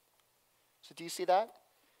this. So do you see that?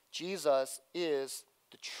 Jesus is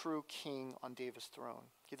the true king on David's throne.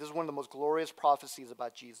 Okay, this is one of the most glorious prophecies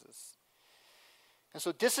about Jesus. And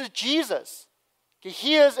so this is Jesus. Okay,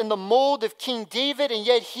 he is in the mold of King David, and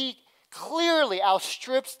yet he clearly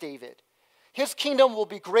outstrips David. His kingdom will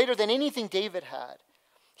be greater than anything David had.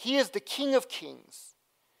 He is the King of Kings.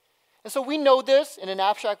 And so we know this in an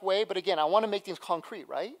abstract way, but again, I want to make things concrete,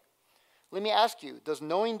 right? Let me ask you, does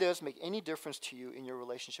knowing this make any difference to you in your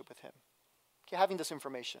relationship with him? Okay, having this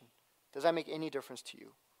information, does that make any difference to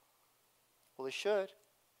you? Well, it should,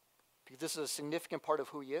 because this is a significant part of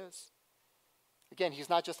who he is. Again, he's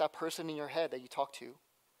not just that person in your head that you talk to.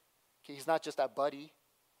 Okay, he's not just that buddy.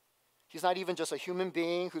 He's not even just a human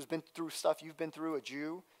being who's been through stuff you've been through, a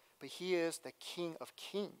Jew, but he is the King of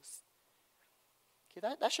Kings.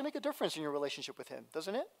 Okay, that should make a difference in your relationship with him,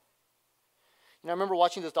 doesn't it? I remember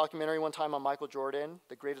watching this documentary one time on Michael Jordan,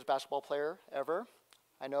 the greatest basketball player ever.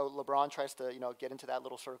 I know LeBron tries to, get into that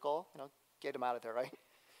little circle, get him out of there, right?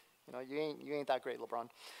 You ain't that great, LeBron.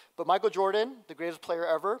 But Michael Jordan, the greatest player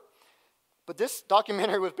ever. But this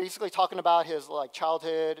documentary was basically talking about his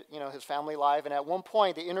childhood, his family life. And at one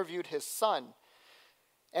point, they interviewed his son.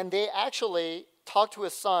 And they actually talked to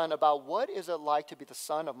his son about what is it like to be the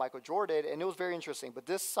son of Michael Jordan. And it was very interesting. But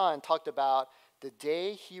this son talked about the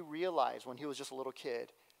day he realized, when he was just a little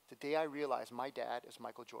kid, the day I realized my dad is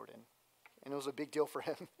Michael Jordan. And it was a big deal for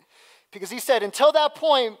him. Because he said, until that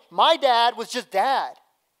point, my dad was just dad.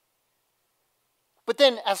 But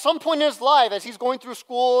then at some point in his life, as he's going through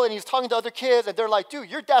school and he's talking to other kids, and they're like, dude,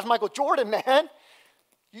 your dad's Michael Jordan, man.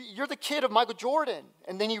 You're the kid of Michael Jordan.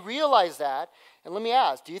 And then he realized that. And let me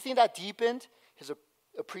ask, do you think that deepened his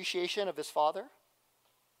appreciation of his father?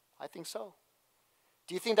 I think so.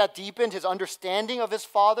 Do you think that deepened his understanding of his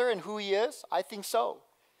father and who he is? I think so.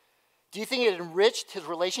 Do you think it enriched his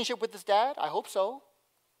relationship with his dad? I hope so.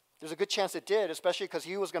 There's a good chance it did, especially because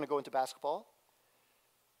he was going to go into basketball.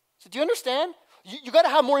 So do you understand? You got to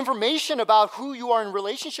have more information about who you are in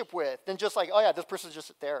relationship with than just oh yeah, this person's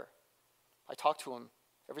just there. I talk to him.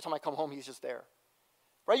 Every time I come home, he's just there.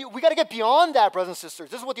 Right? We got to get beyond that, brothers and sisters.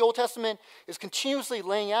 This is what the Old Testament is continuously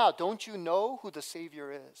laying out. Don't you know who the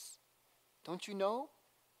Savior is? Don't you know?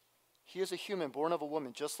 He is a human born of a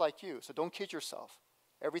woman just like you. So don't kid yourself.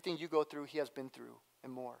 Everything you go through, he has been through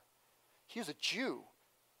and more. He is a Jew.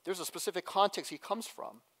 There's a specific context he comes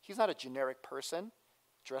from. He's not a generic person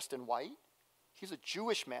dressed in white. He's a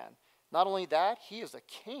Jewish man. Not only that, he is a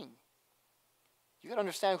king. You got to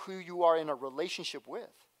understand who you are in a relationship with.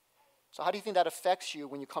 So how do you think that affects you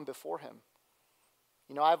when you come before him?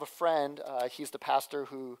 You know, I have a friend, he's the pastor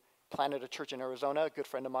who planted a church in Arizona, a good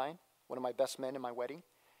friend of mine, one of my best men in my wedding.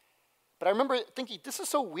 But I remember thinking, this is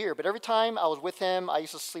so weird, but every time I was with him, I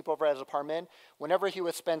used to sleep over at his apartment, whenever he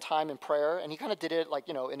would spend time in prayer, and he kind of did it like,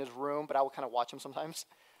 in his room, but I would kind of watch him sometimes.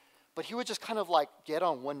 But he would just kind of like get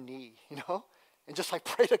on one knee, and just like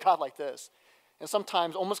pray to God like this. And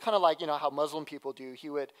sometimes, almost kind of like, how Muslim people do, he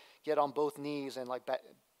would get on both knees and like,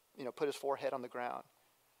 put his forehead on the ground.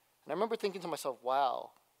 And I remember thinking to myself,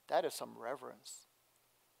 wow, that is some reverence.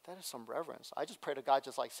 That is some reverence. I just pray to God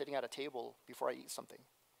just like sitting at a table before I eat something.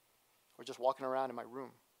 Or just walking around in my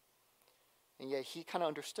room. And yet he kind of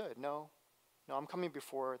understood, no, I'm coming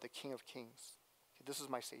before the King of Kings. Okay, this is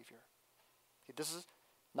my Savior. Okay, this is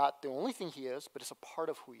not the only thing he is, but it's a part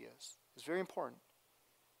of who he is. It's very important.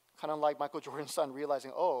 Kind of like Michael Jordan's son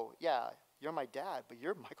realizing, oh, yeah, you're my dad, but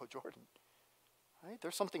you're Michael Jordan. Right?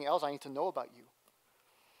 There's something else I need to know about you.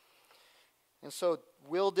 And so,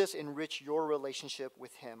 will this enrich your relationship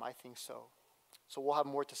with him? I think so. So we'll have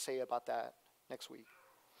more to say about that next week.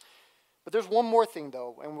 But there's one more thing,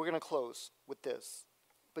 though, and we're going to close with this.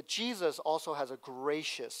 But Jesus also has a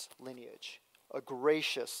gracious lineage. A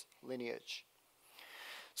gracious lineage.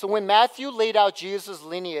 So when Matthew laid out Jesus'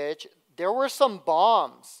 lineage, there were some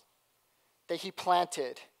bombs that he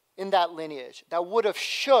planted in that lineage that would have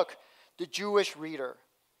shook the Jewish reader.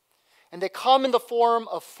 And they come in the form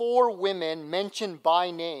of 4 women mentioned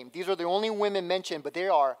by name. These are the only women mentioned, but they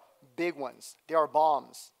are big ones. They are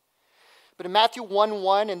bombs. But in Matthew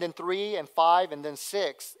 1:1 and then 3 and 5 and then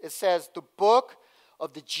 6, it says the book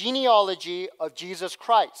of the genealogy of Jesus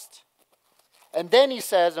Christ. And then he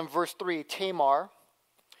says in verse 3, Tamar.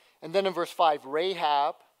 And then in verse 5,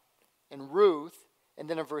 Rahab and Ruth. And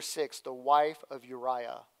then in verse 6, the wife of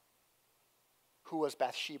Uriah, who was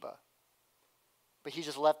Bathsheba. But he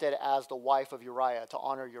just left it as the wife of Uriah to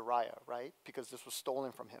honor Uriah, right? Because this was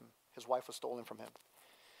stolen from him. His wife was stolen from him.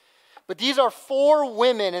 But these are 4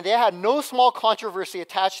 women, and they had no small controversy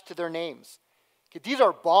attached to their names. Okay, these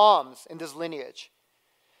are bombs in this lineage.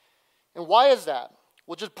 And why is that?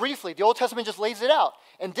 Well, just briefly, the Old Testament just lays it out.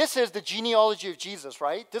 And this is the genealogy of Jesus,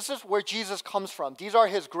 right? This is where Jesus comes from. These are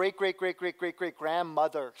his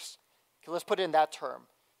great-great-great-great-great-great-grandmothers. Okay, let's put it in that term.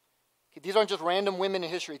 Okay, these aren't just random women in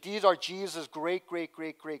history. These are Jesus'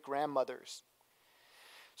 great-great-great-great-grandmothers.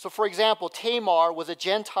 So, for example, Tamar was a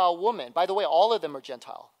Gentile woman. By the way, all of them are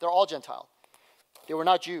Gentile. They're all Gentile. They were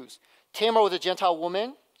not Jews. Tamar was a Gentile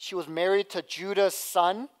woman. She was married to Judah's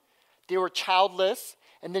son. They were childless.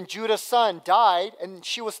 And then Judah's son died, and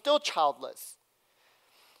she was still childless.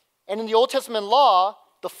 And in the Old Testament law,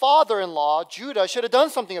 the father-in-law, Judah, should have done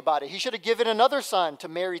something about it. He should have given another son to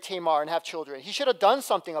marry Tamar and have children. He should have done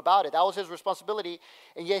something about it. That was his responsibility,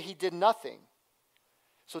 and yet he did nothing.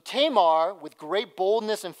 So Tamar, with great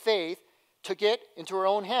boldness and faith, took it into her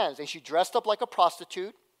own hands. And she dressed up like a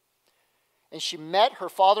prostitute. And she met her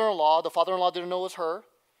father-in-law. The father-in-law didn't know it was her.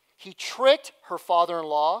 He tricked her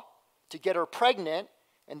father-in-law to get her pregnant.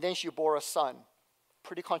 And then she bore a son.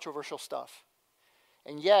 Pretty controversial stuff.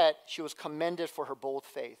 And yet, she was commended for her bold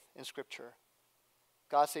faith in Scripture.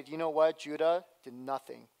 God said, you know what? Judah did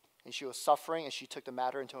nothing. And she was suffering, and she took the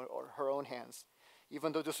matter into her own hands.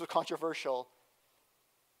 Even though this was controversial,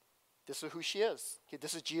 this is who she is. Okay,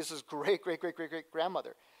 this is Jesus'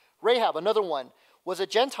 great-great-great-great-great-grandmother. Rahab, another one, was a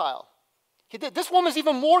Gentile. This woman's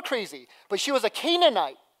even more crazy, but she was a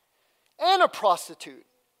Canaanite and a prostitute.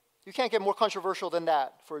 You can't get more controversial than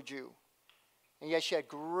that for a Jew. And yet she had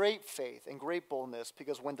great faith and great boldness,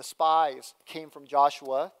 because when the spies came from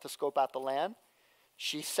Joshua to scope out the land,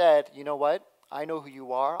 she said, you know what? I know who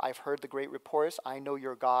you are. I've heard the great reports. I know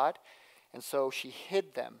your God. And so she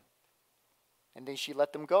hid them. And then she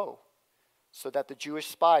let them go, so that the Jewish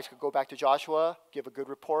spies could go back to Joshua, give a good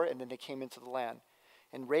report, and then they came into the land.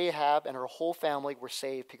 And Rahab and her whole family were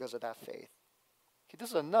saved because of that faith. Okay, this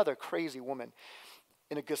is another crazy woman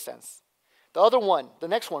in a good sense. The other one, the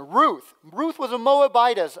next one, Ruth. Ruth was a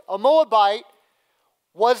Moabitess. A Moabite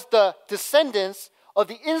was the descendants of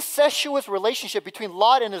the incestuous relationship between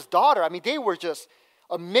Lot and his daughter. I mean, they were just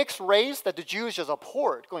a mixed race that the Jews just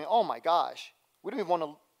abhorred, going, oh my gosh, we don't even want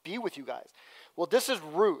to be with you guys. Well, this is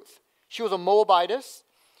Ruth. She was a Moabitess,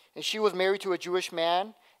 and she was married to a Jewish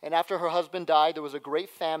man, and after her husband died, there was a great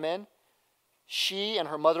famine. She and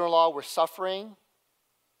her mother-in-law were suffering,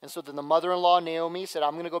 and so then the mother-in-law, Naomi, said,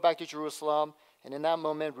 I'm going to go back to Jerusalem, and in that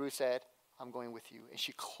moment, Ruth said, I'm going with you, and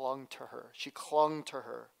she clung to her. She clung to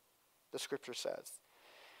her, the scripture says.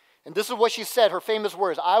 And this is what she said, her famous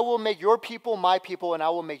words, I will make your people my people, and I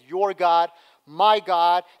will make your God my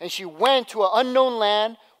God. And she went to an unknown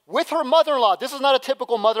land with her mother-in-law. This is not a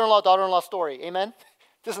typical mother-in-law, daughter-in-law story. Amen?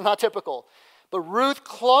 This is not typical. But Ruth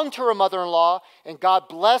clung to her mother-in-law, and God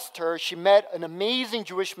blessed her. She met an amazing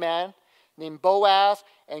Jewish man named Boaz,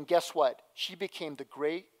 and guess what? She became the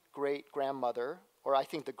great-great-grandmother, or I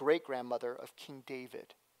think the great-grandmother of King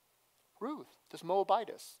David. Ruth, this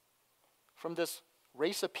Moabitess, from this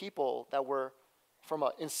race of people that were from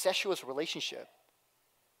an incestuous relationship.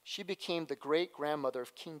 She became the great-grandmother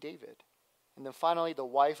of King David. And then finally, the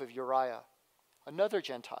wife of Uriah, another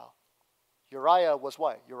Gentile. Uriah was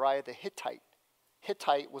what? Uriah the Hittite.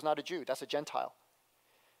 Hittite was not a Jew, that's a Gentile.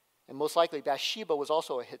 And most likely Bathsheba was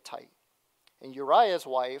also a Hittite. And Uriah's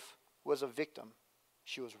wife was a victim.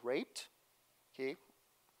 She was raped. Okay,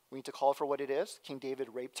 we need to call it for what it is. King David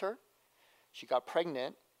raped her. She got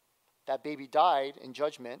pregnant. That baby died in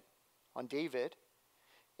judgment on David.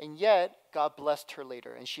 And yet, God blessed her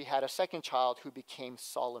later. And she had a second child who became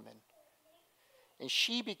Solomon. And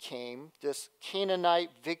she became this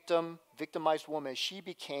Canaanite victimized woman. She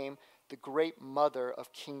became the great mother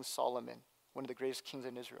of King Solomon, one of the greatest kings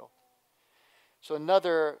in Israel. So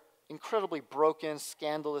another incredibly broken,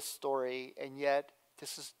 scandalous story, and yet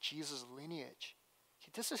this is Jesus' lineage.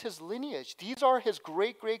 This is his lineage. These are his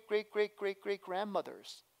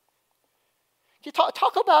great-great-great-great-great-great-grandmothers.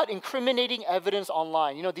 Talk about incriminating evidence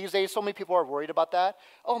online. You know, these days so many people are worried about that.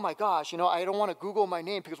 Oh my gosh, I don't want to Google my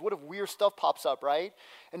name because what if weird stuff pops up, right?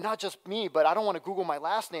 And not just me, but I don't want to Google my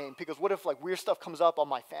last name because what if weird stuff comes up on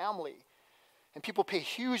my family? And people pay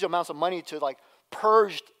huge amounts of money to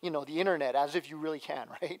purge, the internet as if you really can,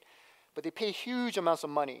 right? But they pay huge amounts of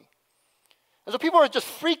money. And so people are just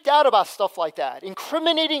freaked out about stuff like that.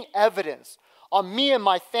 Incriminating evidence on me and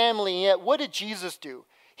my family. And yet what did Jesus do?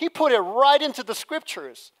 He put it right into the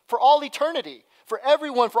scriptures for all eternity, for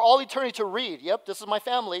everyone, for all eternity to read. Yep, this is my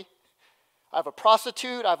family. I have a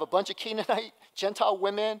prostitute. I have a bunch of Canaanite Gentile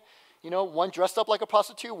women. One dressed up like a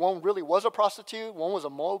prostitute. One really was a prostitute. One was a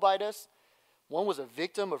Moabitess. One was a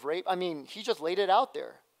victim of rape. I mean, he just laid it out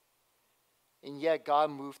there. And yet God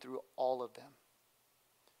moved through all of them.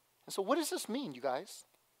 And so what does this mean, you guys?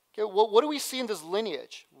 Okay, what do we see in this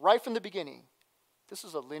lineage right from the beginning? This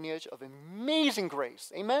is a lineage of amazing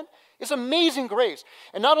grace. Amen? It's amazing grace.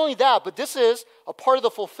 And not only that, but this is a part of the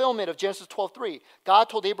fulfillment of Genesis 12:3. God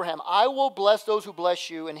told Abraham, I will bless those who bless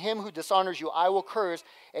you, and him who dishonors you I will curse,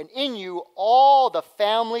 and in you all the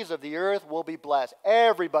families of the earth will be blessed.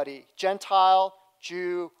 Everybody, Gentile,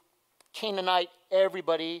 Jew, Canaanite,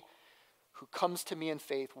 everybody who comes to me in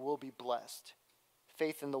faith will be blessed.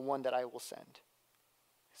 Faith in the one that I will send.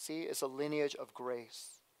 See, it's a lineage of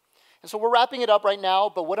grace. And so we're wrapping it up right now,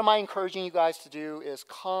 but what am I encouraging you guys to do is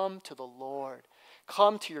come to the Lord.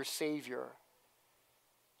 Come to your Savior.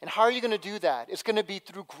 And how are you going to do that? It's going to be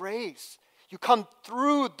through grace. You come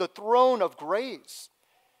through the throne of grace.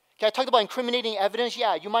 Okay, I talked about incriminating evidence.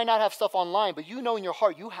 Yeah, you might not have stuff online, but you know in your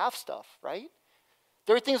heart you have stuff, right?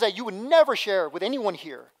 There are things that you would never share with anyone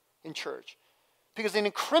here in church because it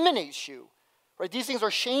incriminates you, right? These things are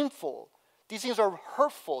shameful. These things are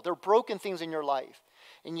hurtful. They're broken things in your life.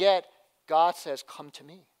 And yet, God says, come to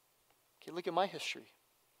me. Okay, look at my history.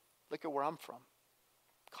 Look at where I'm from.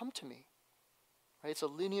 Come to me. Right? It's a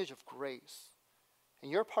lineage of grace.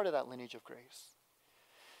 And you're a part of that lineage of grace.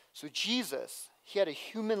 So Jesus, he had a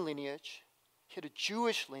human lineage. He had a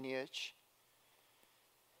Jewish lineage.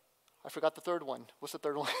 I forgot the third one. What's the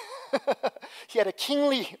third one? He had a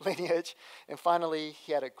kingly lineage. And finally,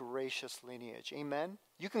 he had a gracious lineage. Amen?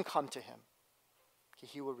 You can come to him. Okay,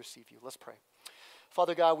 he will receive you. Let's pray.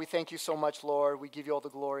 Father God, we thank you so much, Lord. We give you all the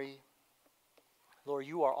glory. Lord,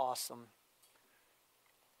 you are awesome.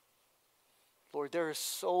 Lord, there is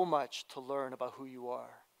so much to learn about who you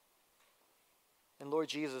are. And Lord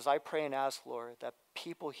Jesus, I pray and ask, Lord, that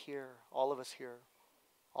people here, all of us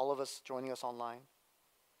joining us online,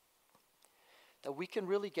 that we can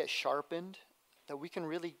really get sharpened, that we can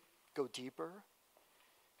really go deeper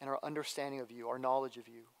in our understanding of you, our knowledge of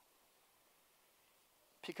you.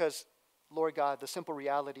 Because Lord God, the simple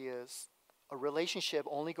reality is a relationship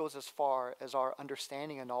only goes as far as our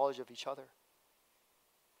understanding and knowledge of each other.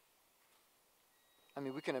 I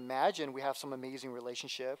mean, we can imagine we have some amazing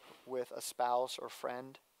relationship with a spouse or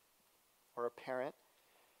friend or a parent.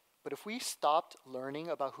 But if we stopped learning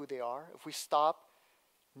about who they are, if we stop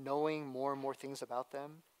knowing more and more things about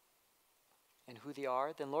them and who they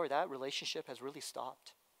are, then Lord, that relationship has really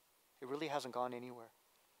stopped. It really hasn't gone anywhere.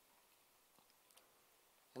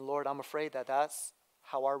 And Lord, I'm afraid that that's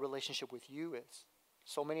how our relationship with you is.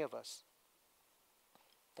 So many of us.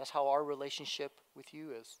 That's how our relationship with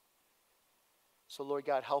you is. So Lord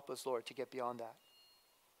God, help us, Lord, to get beyond that.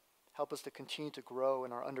 Help us to continue to grow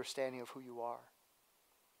in our understanding of who you are.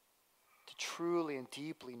 to truly and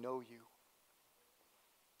deeply know you.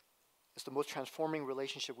 It's the most transforming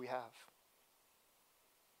relationship we have.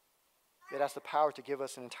 It has the power to give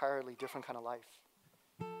us an entirely different kind of life.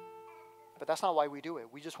 But that's not why we do it.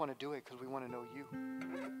 We just want to do it because we want to know you.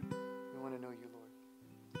 We want to know you,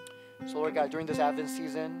 Lord. So, Lord God, during this Advent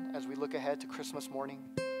season, as we look ahead to Christmas morning,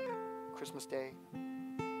 Christmas Day,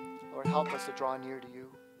 Lord, help us to draw near to you.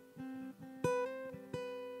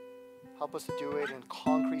 Help us to do it in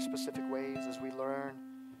concrete, specific ways as we learn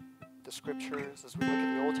the scriptures, as we look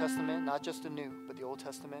at the Old Testament, not just the New, but the Old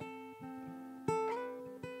Testament.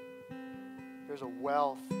 There's a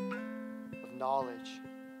wealth of knowledge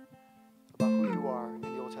about who you are in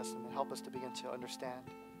the Old Testament. Help us to begin to understand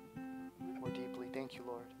more deeply. Thank you,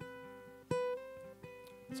 Lord.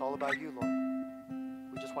 It's all about you, Lord.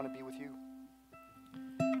 We just want to be with you.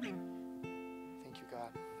 Thank you,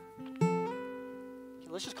 God. Okay,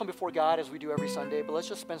 let's just come before God as we do every Sunday, but let's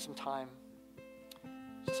just spend some time,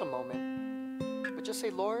 just a moment. But just say,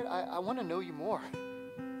 Lord, I want to know you more.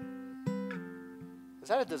 Is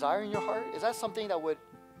that a desire in your heart? Is that something that would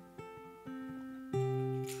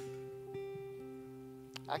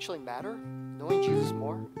actually matter? Knowing Jesus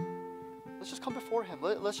more? Let's just come before him.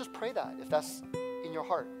 Let's just pray that if that's in your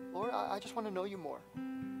heart. Lord, I just want to know you more.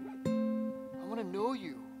 I want to know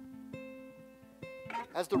you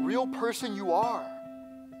as the real person you are.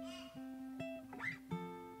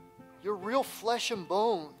 You're real flesh and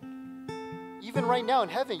bone. Even right now in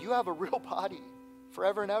heaven, you have a real body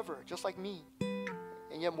forever and ever, just like me,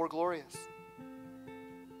 and yet more glorious.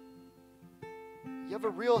 You have a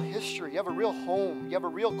real history. You have a real home. You have a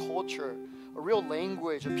real culture, a real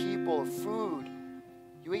language, a people, a food.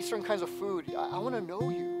 You ate certain kinds of food. I want to know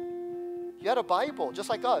you. You had a Bible, just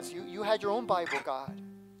like us. You had your own Bible, God.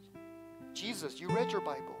 Jesus, you read your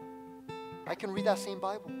Bible. I can read that same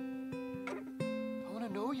Bible. I want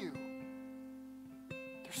to know you.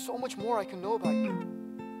 There's so much more I can know about you.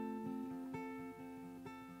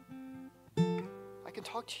 I can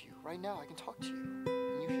talk to you right now. I can talk to you.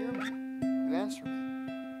 And you hear me. You answer me.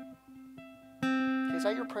 Okay, is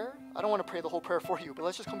that your prayer? I don't want to pray the whole prayer for you, but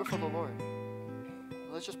let's just come before the Lord.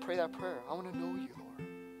 Let's just pray that prayer. I want to know you, Lord.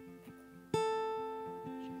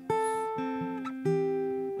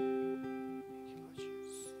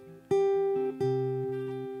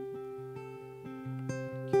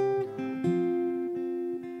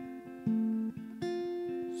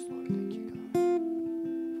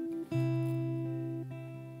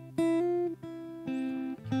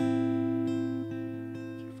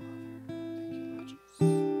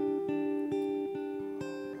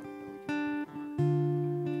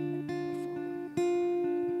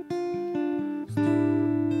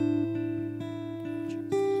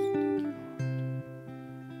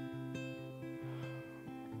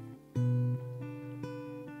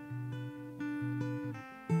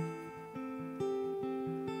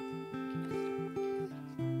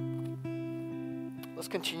 Let's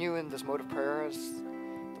continue in this mode of prayer as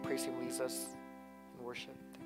the praise team leads us in worship.